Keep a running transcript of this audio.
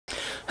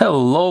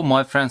Hello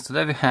my friends,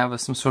 today we have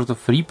some sort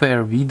of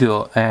repair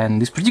video,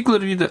 and this particular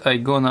video I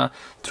gonna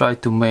try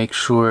to make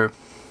sure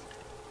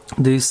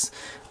this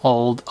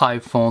old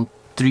iPhone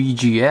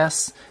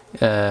 3GS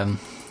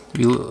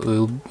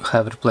will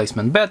have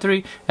replacement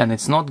battery and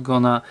it's not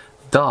gonna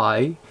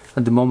die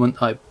at the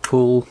moment I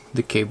pull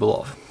the cable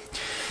off.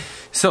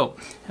 So,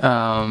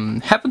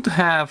 happened to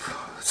have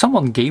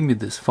someone gave me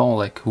this phone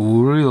like a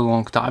really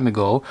long time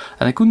ago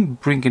and I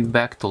couldn't bring it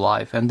back to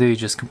life, and they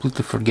just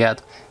completely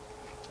forget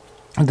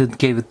that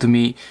gave it to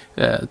me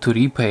to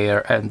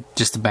repair and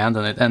just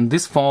abandon it. And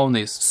this phone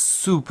is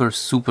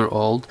super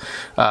old.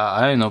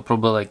 I don't know,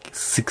 probably like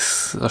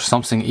 6 or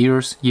something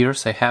years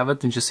I have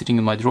it and just sitting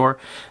in my drawer,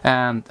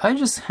 and I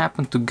just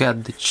happened to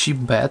get the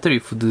cheap battery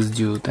for this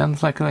dude, and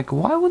like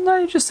why wouldn't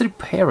I just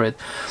repair it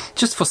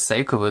just for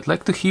sake of it,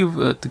 like to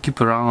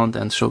keep around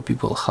and show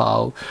people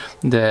how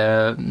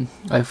the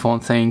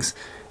iPhone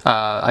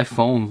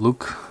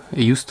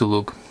used to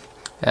look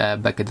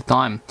back at the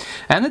time.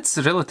 And it's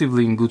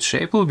relatively in good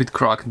shape, a little bit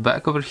cracked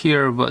back over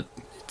here, but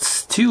it's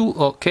still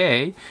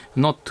okay,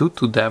 not too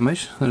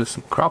damaged. There's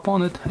some crap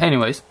on it.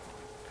 Anyways,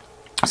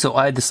 so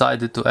I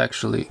decided to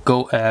actually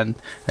go and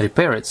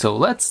repair it. So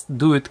let's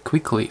do it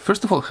quickly.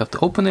 First of all, I have to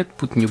open it,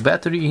 put new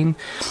battery in,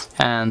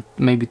 and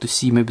maybe to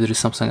see maybe there is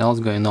something else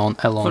going on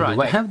along the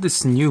way. I have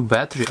this new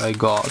battery I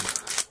got.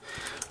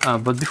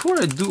 But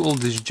before I do all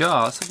this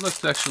jazz, I'd like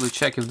to actually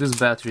check if this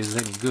battery is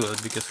any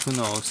good, because who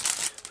knows.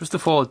 First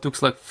of all, it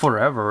took like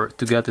forever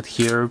to get it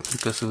here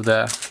because of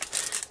the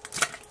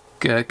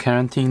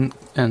quarantine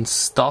and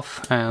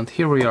stuff, and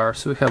here we are.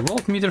 So we have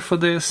voltmeter for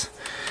this,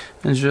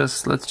 and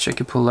just let's check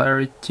the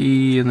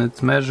polarity, and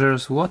it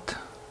measures what?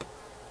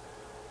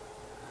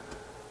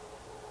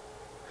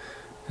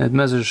 It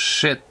measures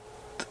shit,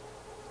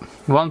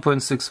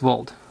 1.6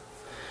 volt.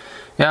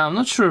 Yeah, I'm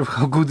not sure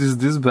how good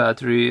this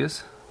battery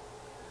is.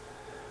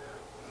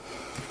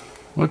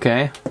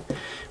 Okay.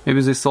 Maybe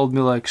they sold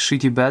me like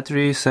shitty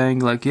battery,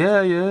 saying like,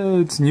 yeah,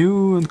 it's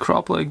new and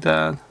crap like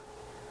that.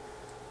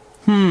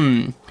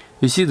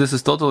 You see, this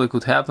is totally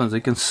could happen.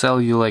 They can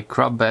sell you like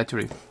crap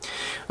battery.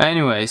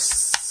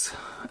 Anyways,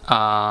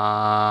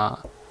 I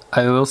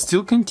will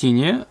still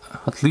continue.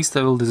 At least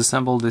I will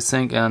disassemble this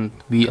thing and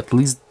we at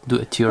least do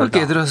a teardown.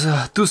 Okay, there's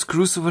 2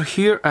 screws over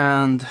here,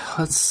 and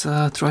let's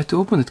try to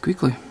open it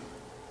quickly.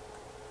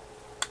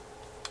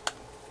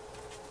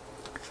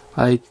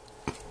 I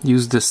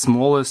use the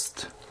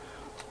smallest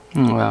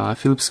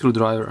Phillips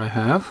screwdriver I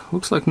have.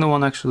 Looks like no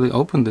one actually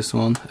opened this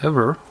one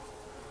ever.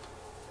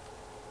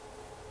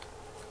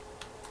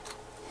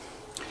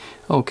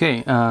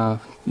 Okay,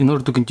 in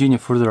order to continue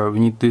further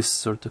we need this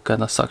sort of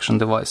kind of suction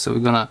device, so we're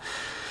gonna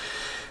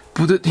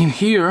put it in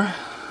here,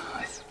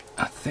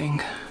 I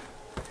think.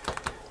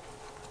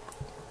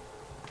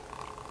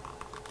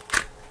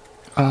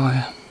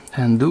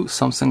 And do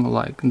something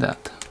like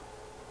that.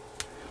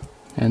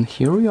 And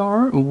here we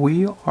are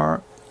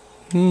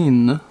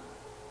in.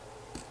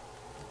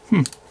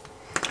 I'm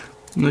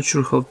not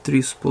sure how 3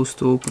 is supposed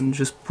to open.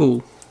 Just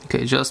pull.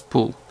 Okay, just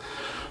pull.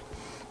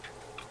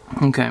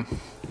 Okay.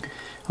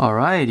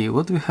 Alrighty,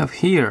 what do we have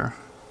here?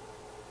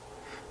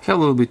 We have a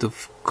little bit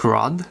of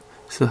crud,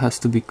 so it has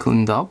to be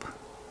cleaned up.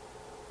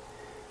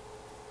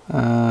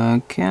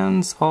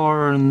 Cans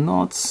are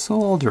not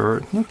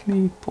soldered. Let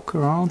me poke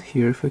around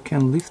here if I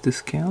can lift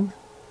this can.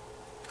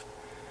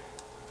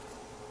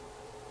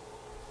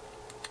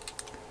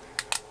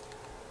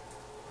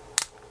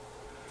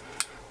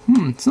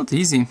 It's not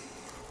easy.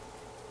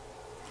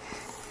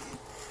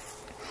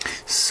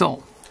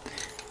 So,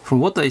 from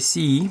what I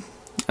see,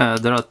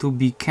 there are 2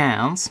 big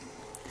cans,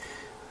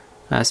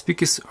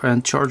 speakers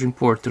and charging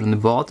port on the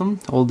bottom,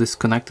 all this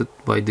connected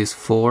by these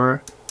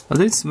 4.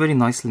 It's very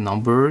nicely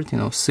numbered,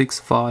 6,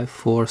 5,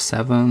 4,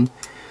 7.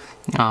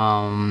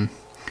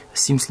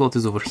 SIM slot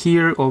is over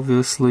here,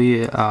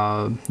 obviously.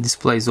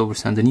 Display is over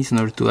underneath. In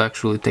order to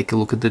actually take a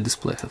look at the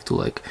display, I have to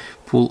like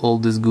pull all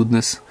this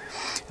goodness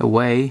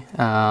away.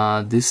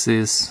 This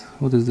is,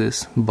 what is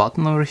this?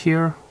 Button over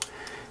here,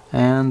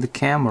 and the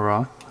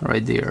camera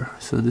right there.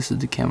 So this is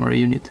the camera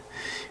unit.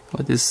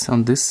 What is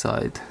on this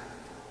side?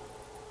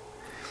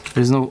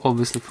 There's no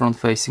obviously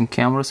front-facing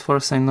camera as far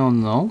as I know.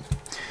 No.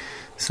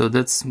 So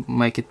that's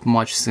make it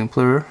much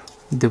simpler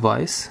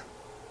device.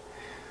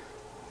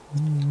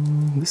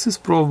 This is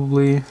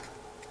probably,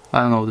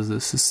 I don't know what this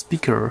is, a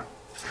speaker.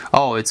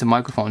 Oh, it's a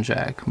microphone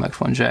jack.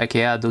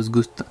 Yeah, those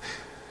good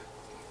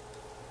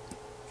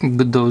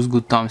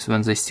times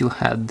when they still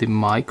had the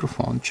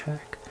microphone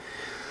jack.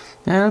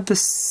 Yeah,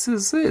 this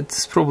is it.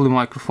 It's probably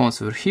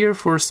microphones over here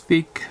for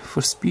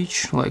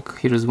speech. Like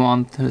here is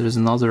one, there's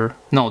another.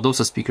 No, those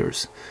are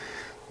speakers.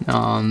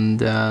 And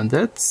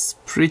that's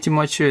pretty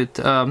much it.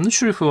 I'm not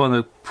sure if I want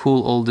to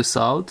pull all this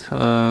out.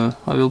 I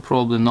will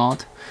probably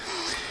not.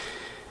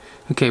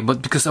 Okay,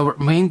 but because our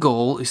main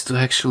goal is to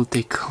actually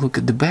take a look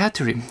at the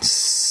battery.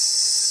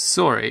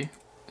 Sorry,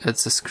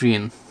 it's a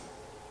screen.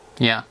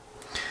 Yeah,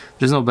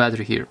 there's no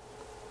battery here.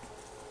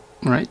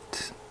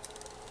 Right?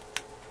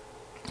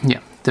 Yeah,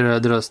 There are,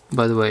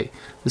 by the way,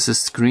 this is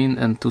screen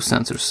and 2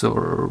 sensors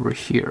over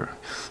here.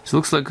 So it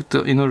looks like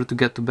in order to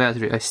get to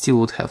battery, I still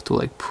would have to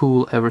like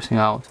pull everything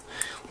out.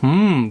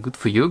 Good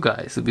for you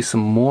guys. It'll be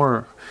some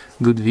more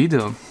good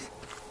video.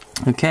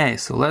 Okay,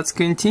 so let's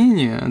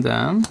continue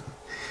then.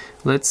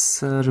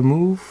 Let's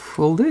remove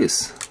all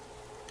this.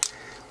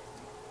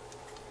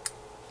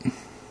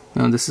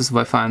 Now this is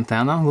Wi-Fi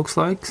antenna, looks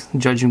like,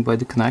 judging by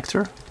the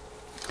connector.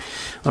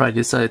 Alright,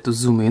 decided to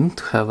zoom in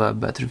to have a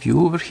better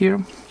view over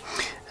here.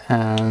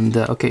 And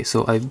okay,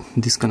 so I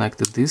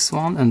disconnected this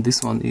one, and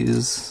this one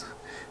is,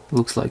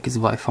 looks like it's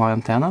Wi-Fi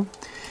antenna.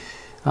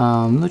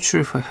 I'm not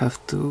sure if I have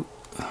to,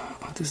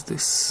 what is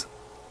this?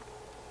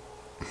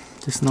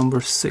 This number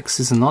 6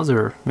 is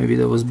another, maybe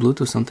that was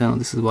Bluetooth antenna,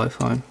 this is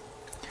Wi-Fi.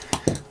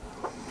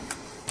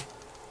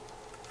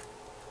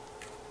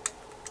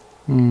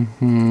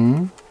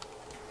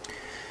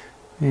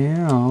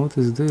 Yeah, what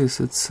is this?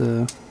 It's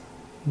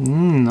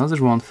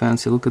another one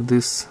fancy. Look at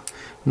this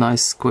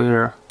nice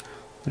square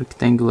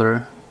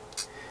rectangular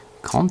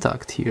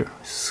contact here.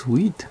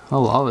 Sweet, I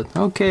love it.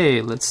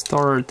 Okay, let's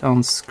start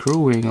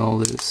unscrewing all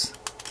this,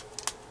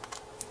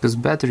 because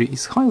battery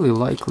is highly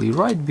likely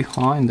right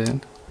behind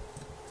it.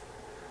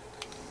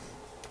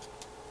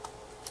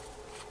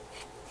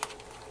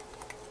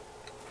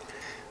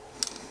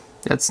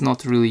 That's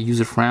not really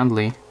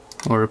user-friendly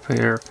or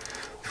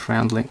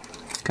repair-friendly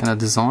kind of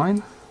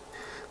design.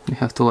 You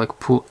have to like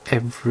pull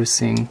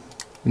everything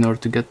in order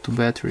to get to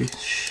battery.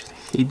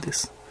 I hate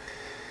this.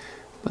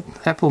 But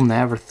Apple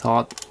never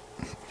thought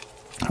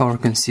or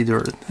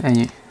considered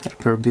any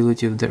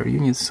repairability of their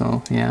units,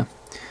 so yeah.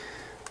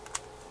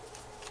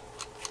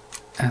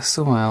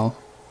 SOL.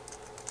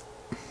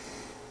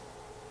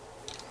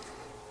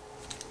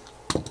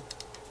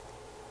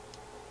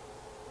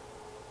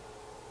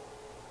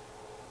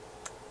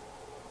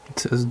 It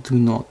says do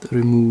not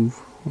remove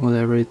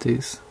whatever it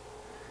is.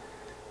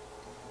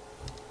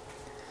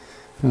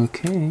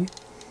 Okay.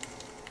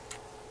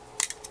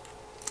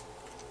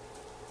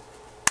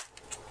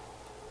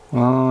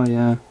 Oh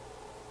yeah.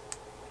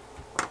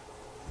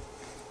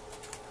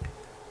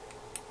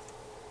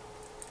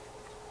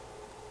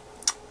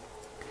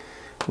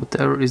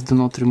 Whatever is do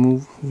not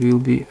remove will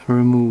be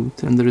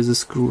removed, and there is a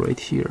screw right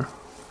here.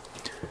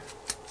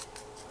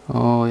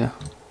 Oh yeah.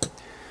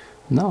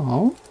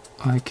 Now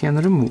I can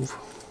remove.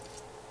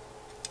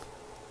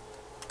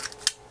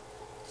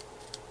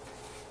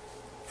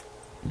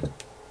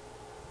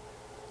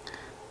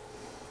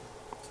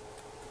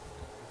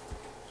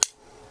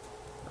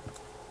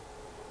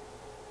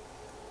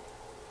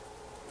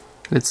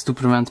 It's to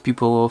prevent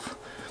people of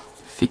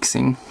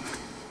fixing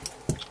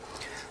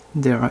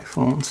their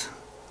iPhones.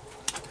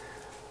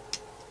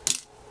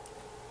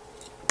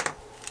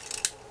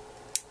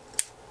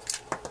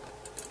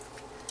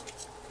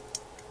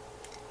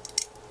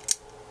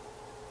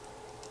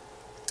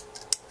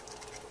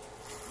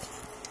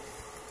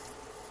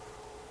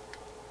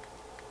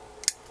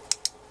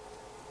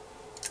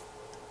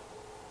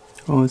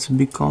 Oh, it's a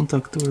big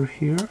contact over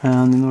here,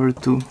 and in order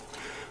to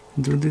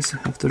do this I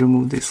have to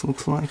remove this,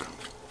 looks like.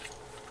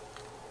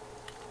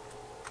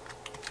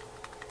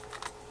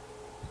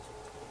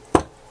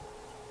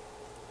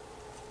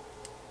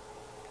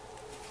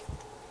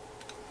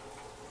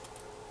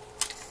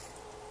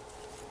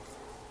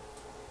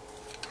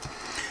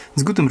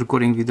 It's good I'm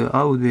recording video.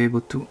 I would be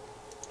able to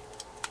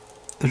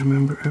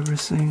remember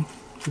everything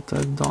that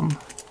I've done.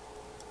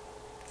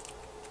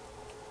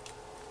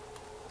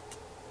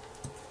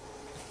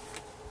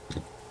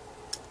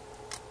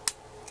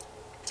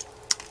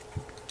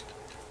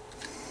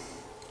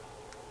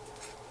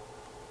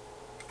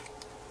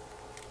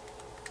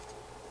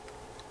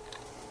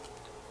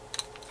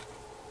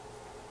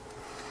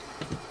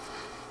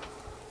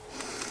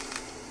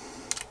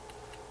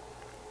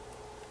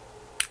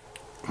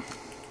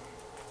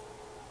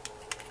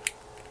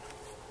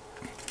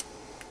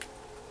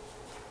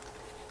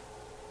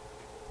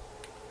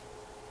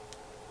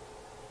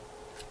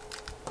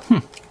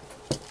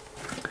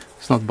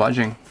 It's not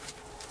budging.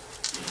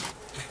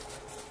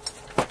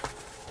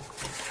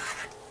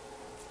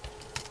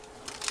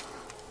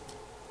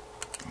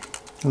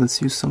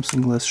 Let's use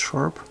something less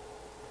sharp.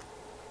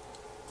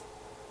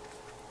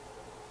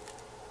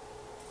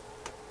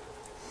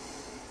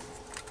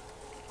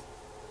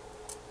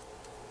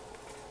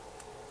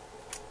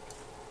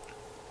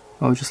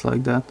 Oh, just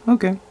like that.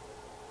 Okay.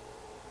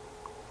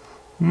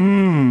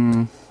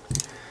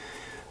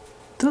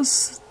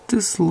 Does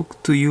this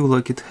look to you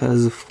like it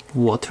has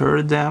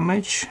water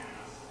damage?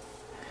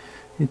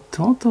 It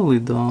totally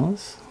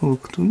does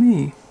look to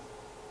me.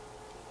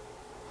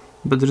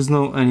 But there's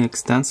no any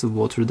extensive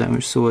water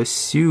damage, so I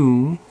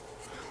assume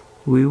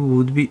we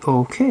would be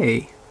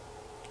okay.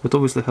 But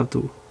obviously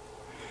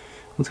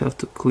would have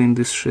to clean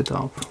this shit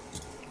up.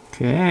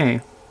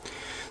 Okay.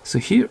 So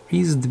here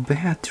is the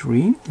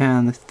battery,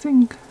 and I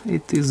think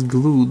it is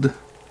glued.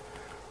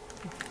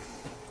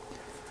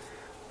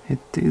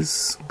 It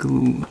is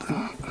glued.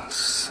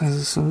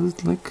 So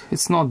like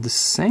it's not the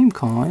same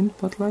kind,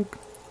 but like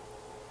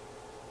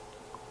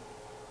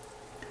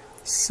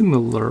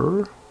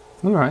similar.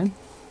 Alright.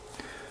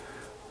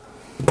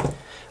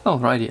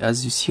 Alrighty,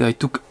 as you see, I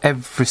took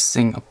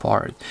everything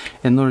apart.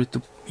 In order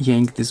to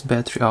yank this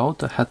battery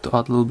out, I had to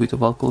add a little bit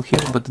of alcohol here,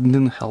 but it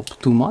didn't help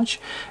too much.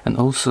 And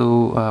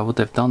also, what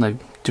I've done, I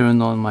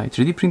turned on my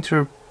 3D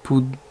printer,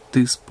 put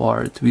this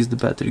part with the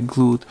battery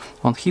glued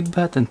on heat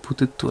bed and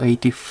put it to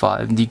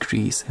 85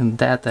 degrees, and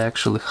that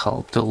actually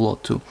helped a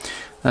lot to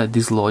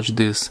dislodge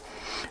this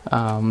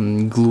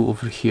glue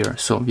over here.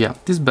 So yeah,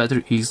 this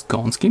battery is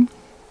gonski,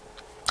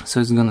 so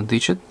it's gonna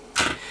ditch it.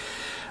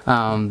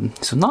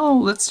 So now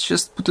let's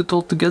just put it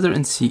all together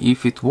and see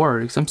if it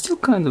works. I'm still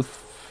kind of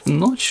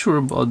not sure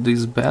about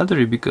this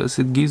battery because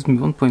it gives me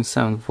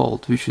 1.7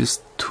 volt, which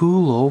is too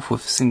low for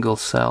single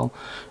cell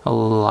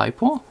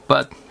LiPo,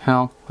 but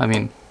hell, I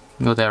mean,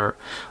 whatever.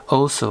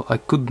 Also, I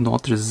could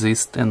not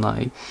resist and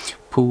I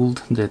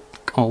pulled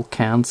all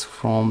cans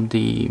from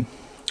the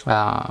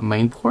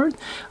main board.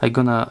 I'm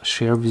gonna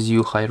share with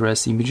you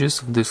high-res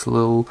images of this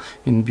little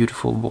and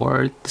beautiful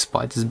board,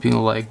 despite it being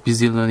like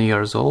bazillion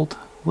years old.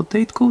 What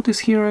date code is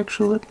here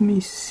actually? Let me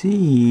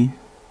see.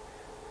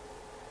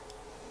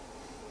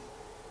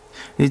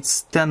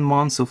 It's 10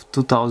 months of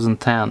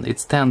 2010.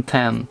 It's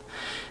 1010.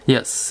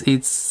 Yes,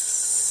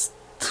 it's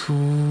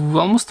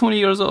almost 20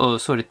 years old. Oh,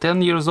 sorry,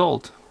 10 years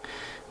old.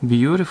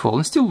 Beautiful,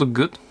 and still look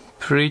good.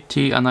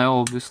 Pretty, and I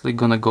obviously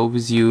gonna go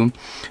with you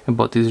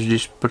about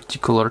this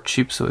particular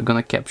chip, so we're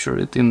gonna capture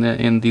it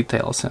in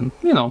details, and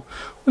you know,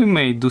 we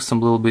may do some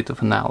little bit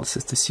of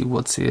analysis to see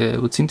what's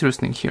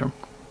interesting here.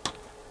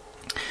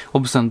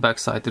 Obviously on the back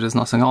side there is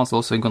nothing else.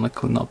 Also I'm gonna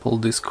clean up all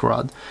this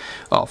crud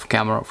off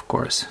camera, of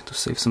course, to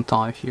save some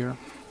time here.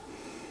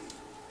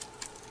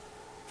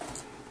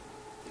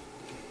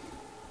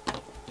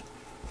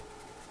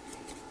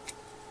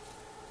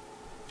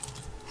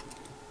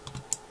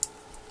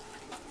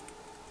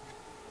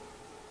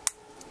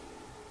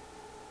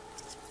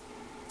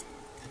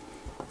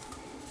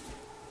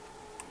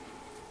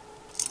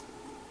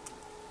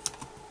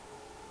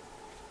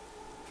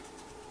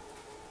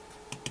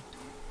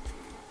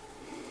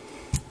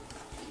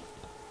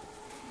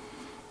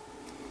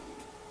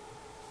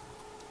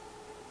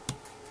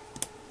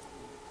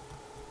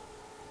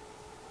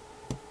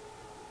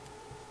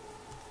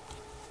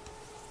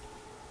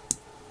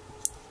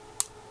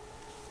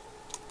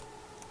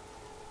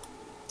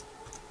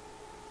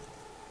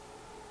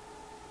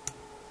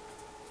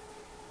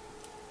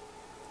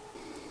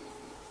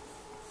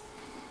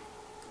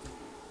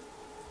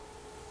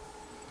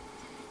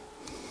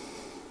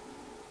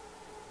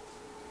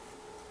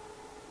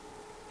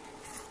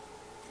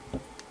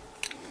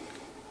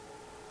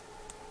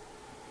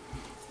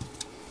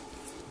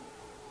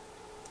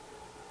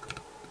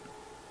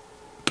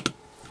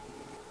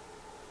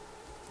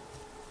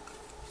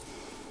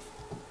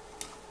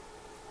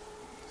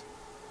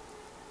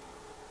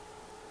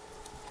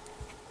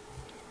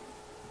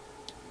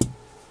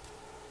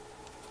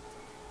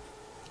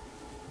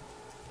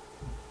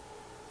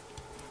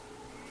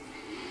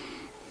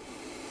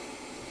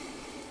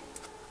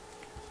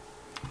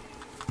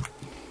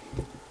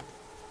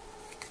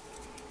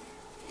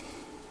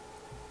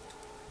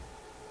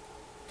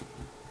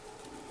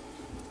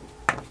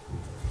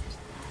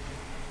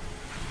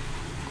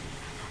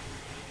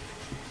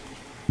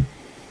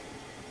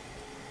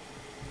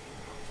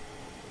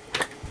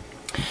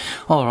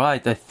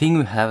 Alright, I think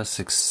we have a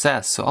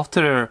success. So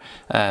after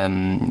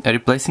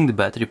replacing the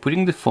battery,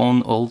 putting the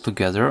phone all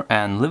together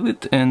and leave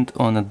it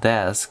on a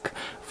desk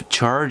for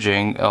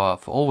charging for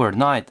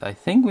overnight, I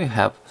think we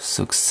have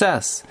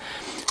success.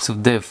 So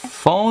the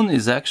phone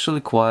is actually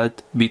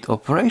quite a bit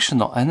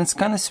operational, and it's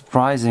kind of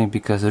surprising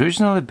because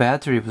originally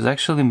battery was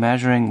actually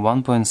measuring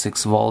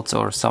 1.6 volts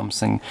or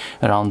something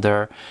around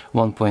there,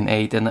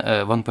 1.8 and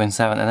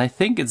 1.7, and I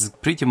think it's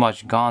pretty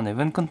much gone. I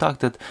even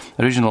contacted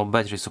original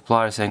battery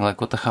supplier saying like,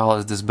 what the hell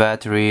is this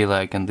battery,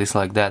 like, and this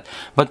like that.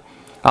 But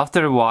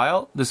after a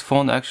while this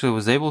phone actually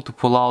was able to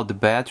pull out the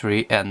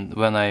battery, and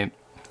when I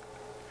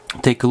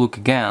take a look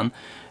again,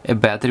 a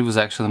battery was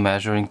actually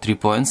measuring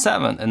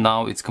 3.7, and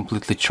now it's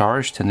completely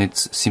charged and it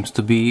seems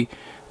to be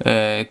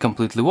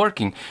completely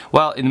working.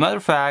 Well, in matter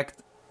of fact,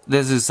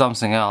 this is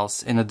something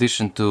else in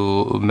addition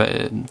to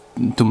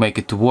make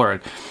it to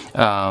work.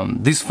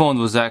 This phone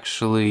was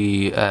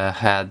actually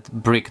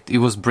it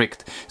was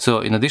bricked. So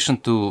in addition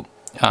to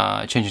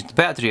changing the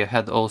battery, I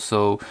had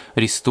also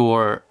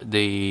restore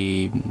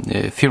the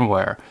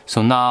firmware.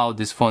 So now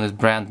this phone is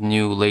brand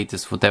new,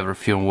 latest whatever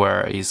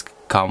firmware is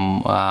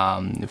come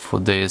for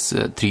this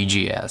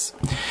 3GS.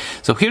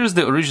 So here's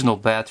the original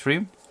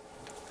battery.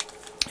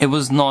 It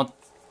was not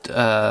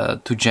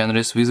too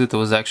generous with it. I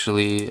was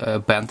actually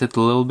bent it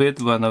a little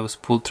bit when I was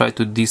tried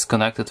to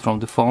disconnect it from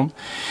the phone.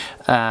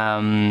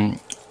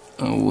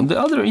 The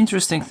other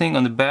interesting thing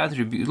on the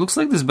battery, it looks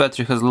like this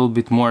battery has a little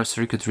bit more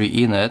circuitry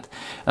in it,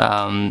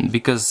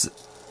 because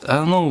I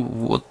don't know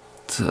what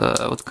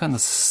kind of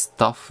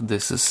stuff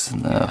this is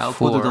I'll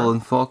put it all in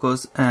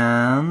focus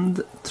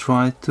and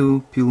try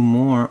to peel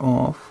more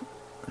off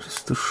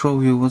just to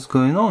show you what's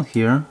going on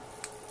here.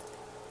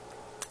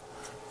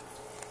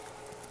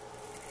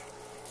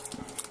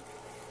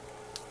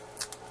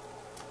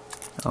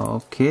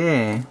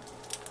 Okay.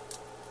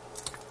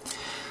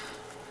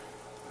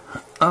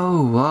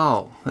 Oh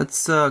wow,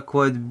 that's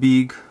quite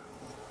big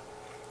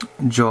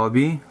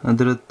jobby. And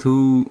there are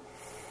two.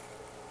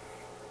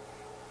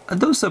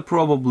 Those are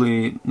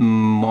probably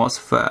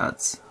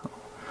MOSFETs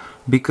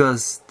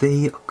because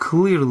they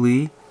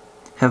clearly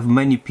have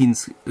many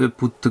pins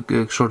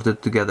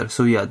shorted together.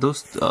 So yeah,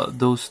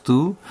 those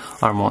two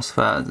are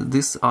MOSFETs.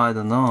 This I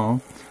don't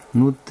know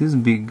what this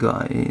big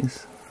guy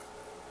is.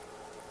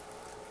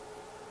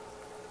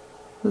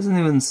 Doesn't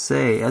even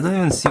say. I don't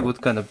even see what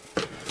kind of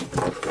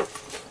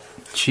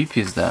chip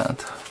is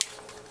that.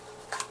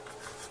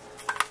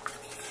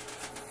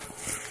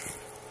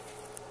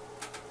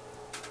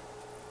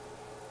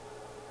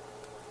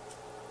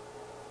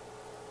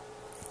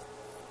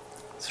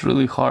 It's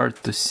really hard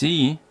to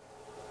see.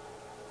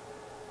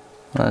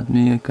 Let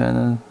me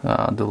kind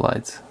of the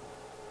lights.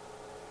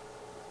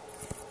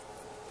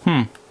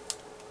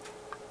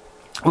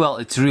 Well,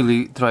 it's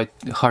really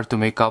hard to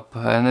make up,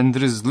 and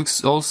there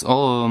looks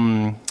also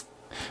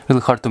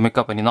really hard to make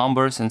up any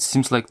numbers, and it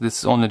seems like this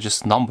is only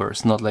just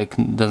numbers, not like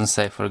doesn't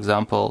say, for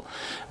example,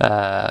 ST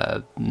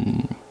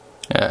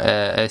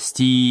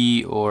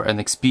or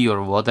NXP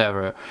or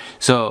whatever.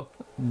 So,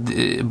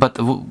 but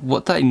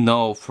what I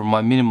know from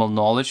my minimal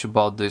knowledge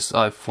about this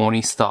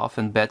iPhone stuff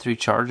and battery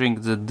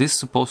charging, that this is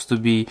supposed to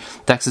be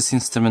Texas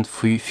Instrument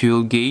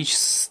fuel gauge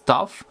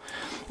stuff,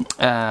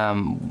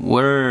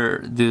 where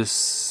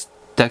this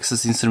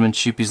Texas Instrument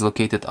chip is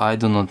located, I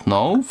do not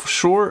know for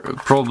sure.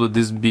 Probably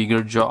this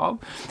bigger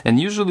job. And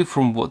usually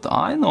from what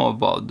I know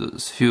about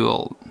this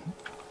fuel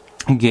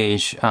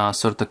gauge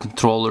sort of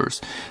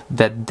controllers,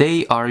 that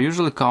they are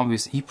usually come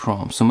with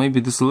EEPROM. So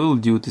maybe this little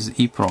dude is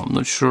EEPROM.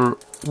 Not sure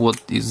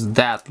what is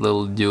that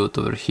little dude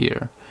over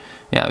here.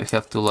 Yeah, we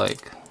have to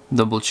like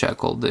double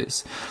check all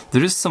this.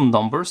 There is some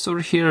numbers over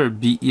here: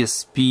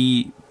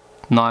 BSP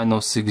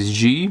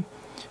 906G,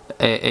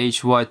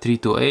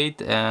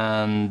 HY328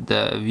 and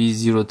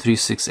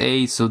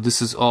V0368. So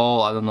this is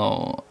all, I don't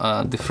know,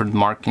 different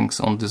markings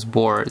on this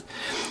board.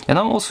 And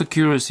I'm also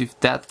curious if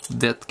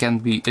that can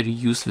be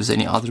reused with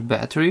any other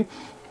battery.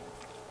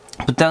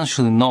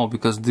 Potentially no,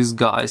 because these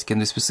guys can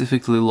be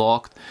specifically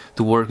locked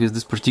to work with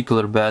this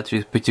particular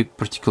battery,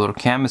 particular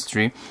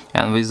chemistry,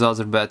 and with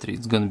other battery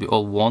it's gonna be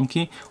all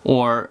wonky,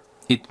 or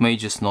it may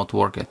just not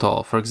work at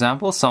all. For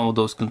example, some of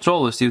those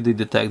controllers, if they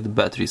detect the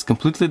battery is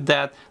completely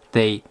dead,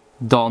 they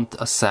don't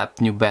accept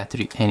new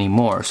battery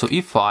anymore. So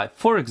if I,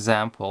 for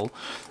example,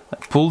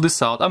 pull this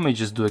out, I may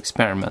just do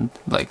experiment,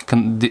 like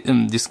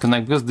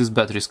disconnect, because this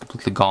battery is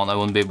completely gone, I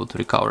won't be able to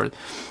recover it.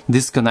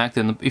 Disconnect,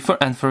 and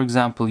for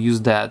example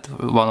use that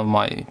one of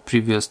my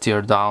previous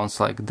tear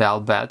downs, like Dell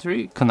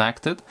battery,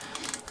 connected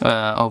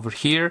over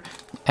here,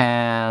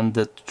 and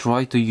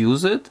try to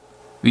use it.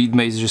 It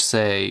may just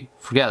say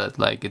forget it,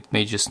 like it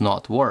may just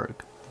not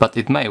work, but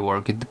it may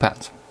work, it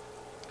depends.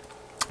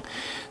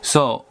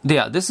 So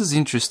yeah, this is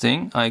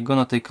interesting. I'm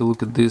gonna take a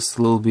look at this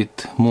a little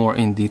bit more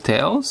in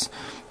details,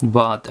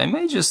 but I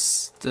may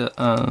just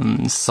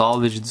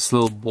salvage this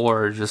little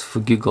board just for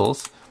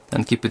giggles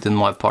and keep it in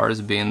my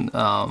parts bin,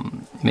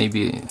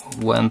 maybe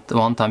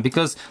one time,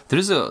 because there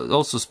is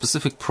also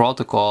specific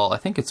protocol, I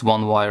think it's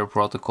one wire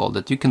protocol,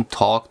 that you can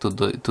talk to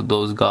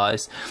those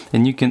guys,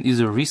 and you can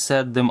either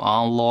reset them,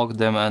 unlock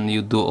them, and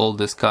you do all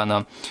this kind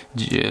of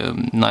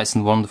nice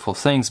and wonderful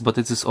things, but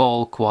it is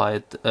all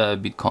quite a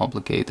bit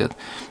complicated,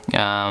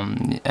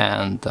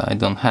 and I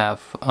don't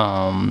have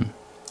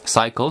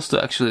cycles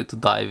to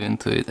dive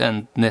into it,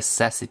 and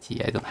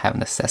necessity, I don't have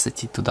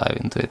necessity to dive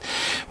into it.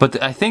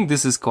 But I think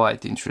this is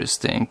quite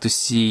interesting to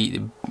see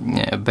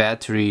a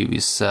battery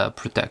with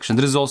protection.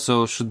 There is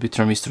also should be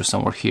thermistor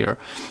somewhere here,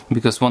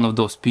 because one of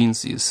those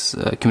pins is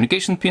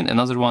communication pin,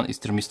 another one is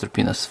thermistor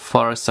pin, as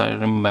far as I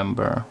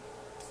remember.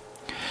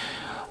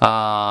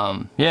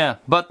 Yeah,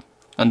 but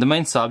on the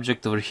main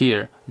subject over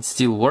here, it's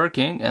still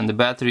working, and the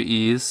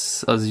battery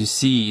is, as you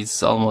see,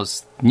 it's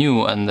almost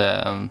new,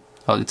 and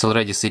it's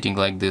already sitting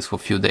like this for a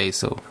few days,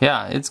 so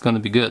yeah, it's gonna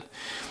be good.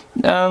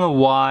 I don't know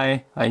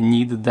why I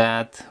needed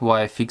that,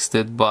 why I fixed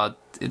it, but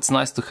it's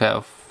nice to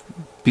have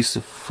a piece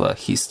of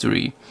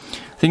history.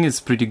 I think it's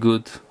pretty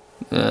good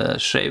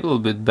shape, a little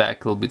bit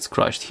back, a little bit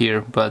scratched here,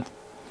 but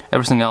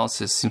everything else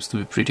seems to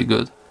be pretty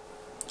good.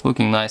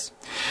 Looking nice.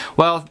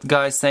 Well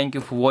guys, thank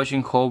you for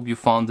watching, hope you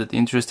found it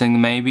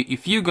interesting. Maybe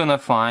if you're gonna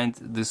find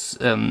this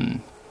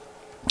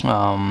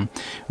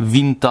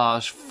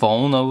vintage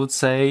phone, I would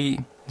say,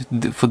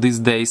 for these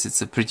days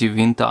it's a pretty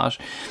vintage,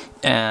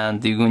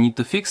 and you're gonna need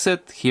to fix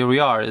it, here we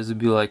are. This will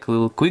be like a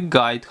little quick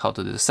guide how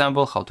to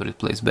disassemble, how to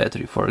replace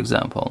battery, for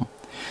example.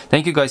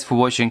 Thank you guys for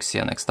watching, see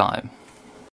you next time.